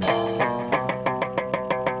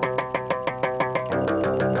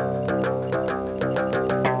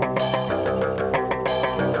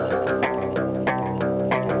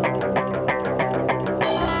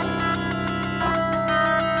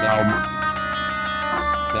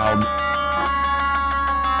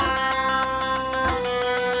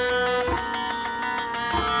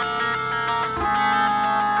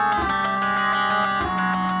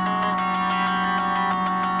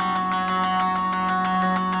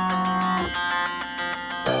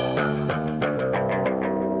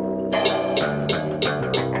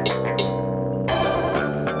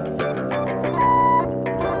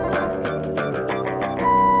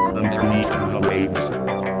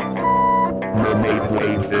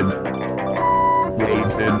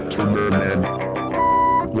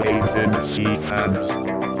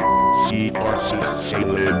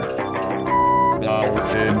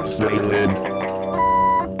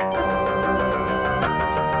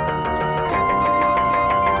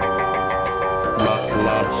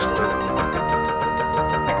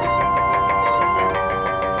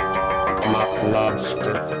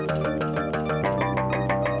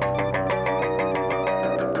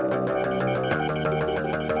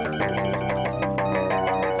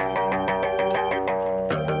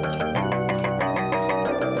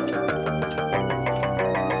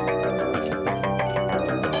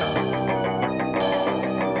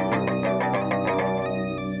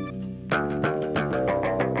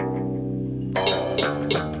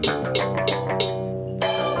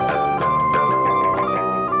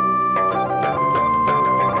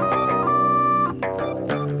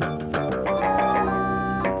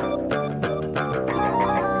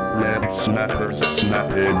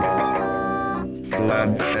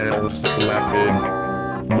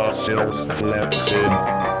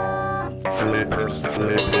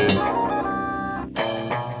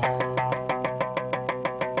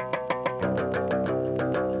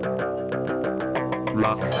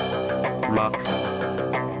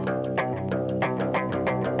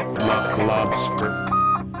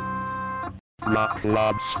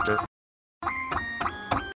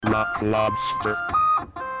 Lobster.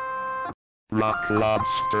 Rock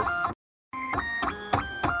lobster.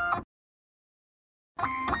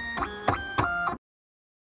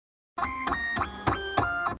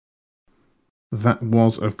 That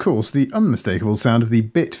was, of course, the unmistakable sound of the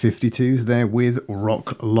Bit-52s there with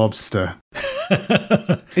Rock Lobster.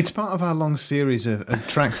 It's part of our long series of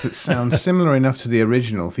tracks that sound similar enough to the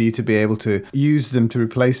original for you to be able to use them to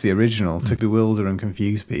replace the original to bewilder and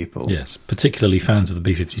confuse people. Yes, particularly fans of the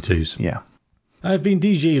B-52s. Yeah. I've been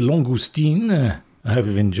DJ Langoustine. I hope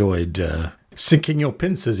you've enjoyed sinking your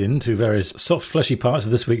pincers into various soft, fleshy parts of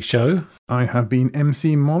this week's show. I have been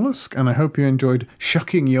MC Mollusk, and I hope you enjoyed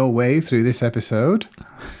shucking your way through this episode.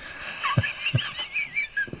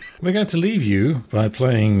 We're going to leave you by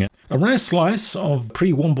playing a rare slice of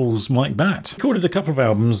pre-Womble's Mike Batt. Recorded a couple of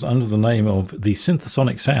albums under the name of the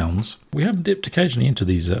Synthesonic Sounds. We have dipped occasionally into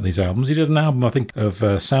these albums. He did an album, I think, of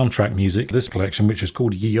soundtrack music. This collection, which was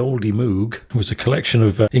called Ye Olde Moog, was a collection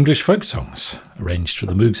of English folk songs arranged for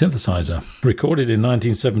the Moog synthesizer. Recorded in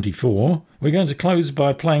 1974. We're going to close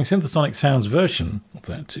by playing Synthesonic Sounds' version of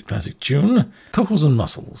that classic tune, Cockles and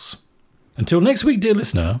Mussels. Until next week, dear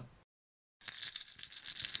listener,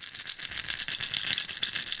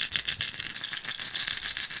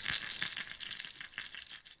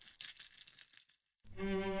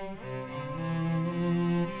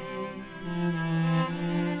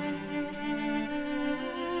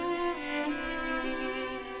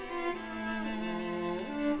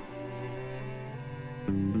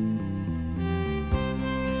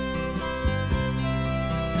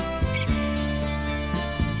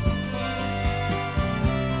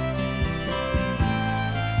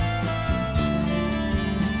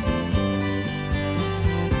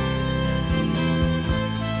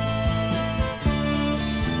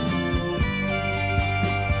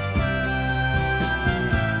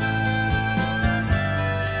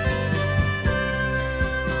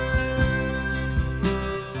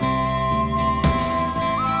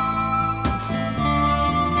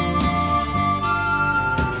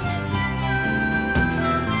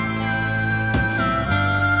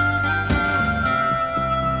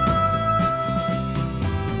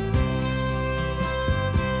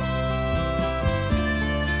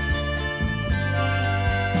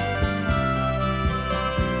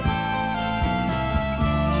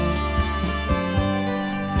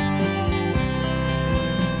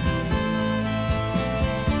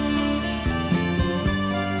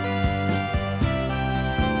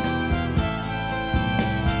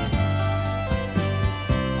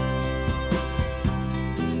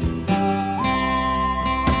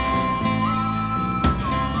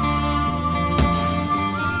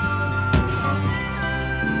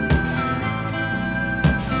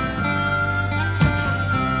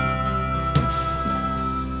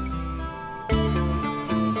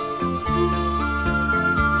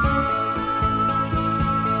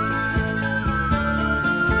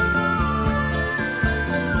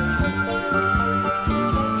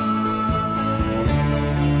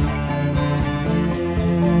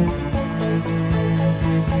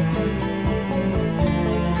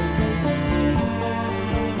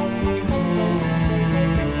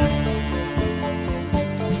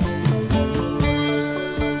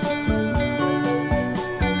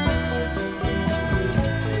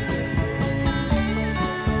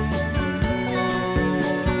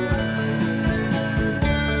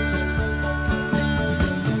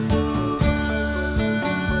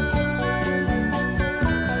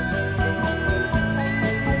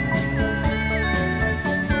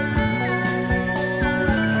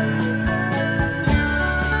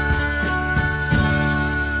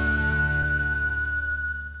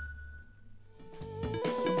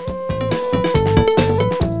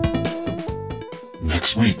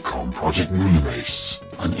 Next week on Project Moonbase,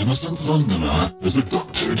 an innocent Londoner is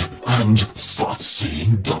abducted and starts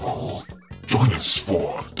seeing double. Join us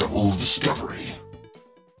for Double Discovery.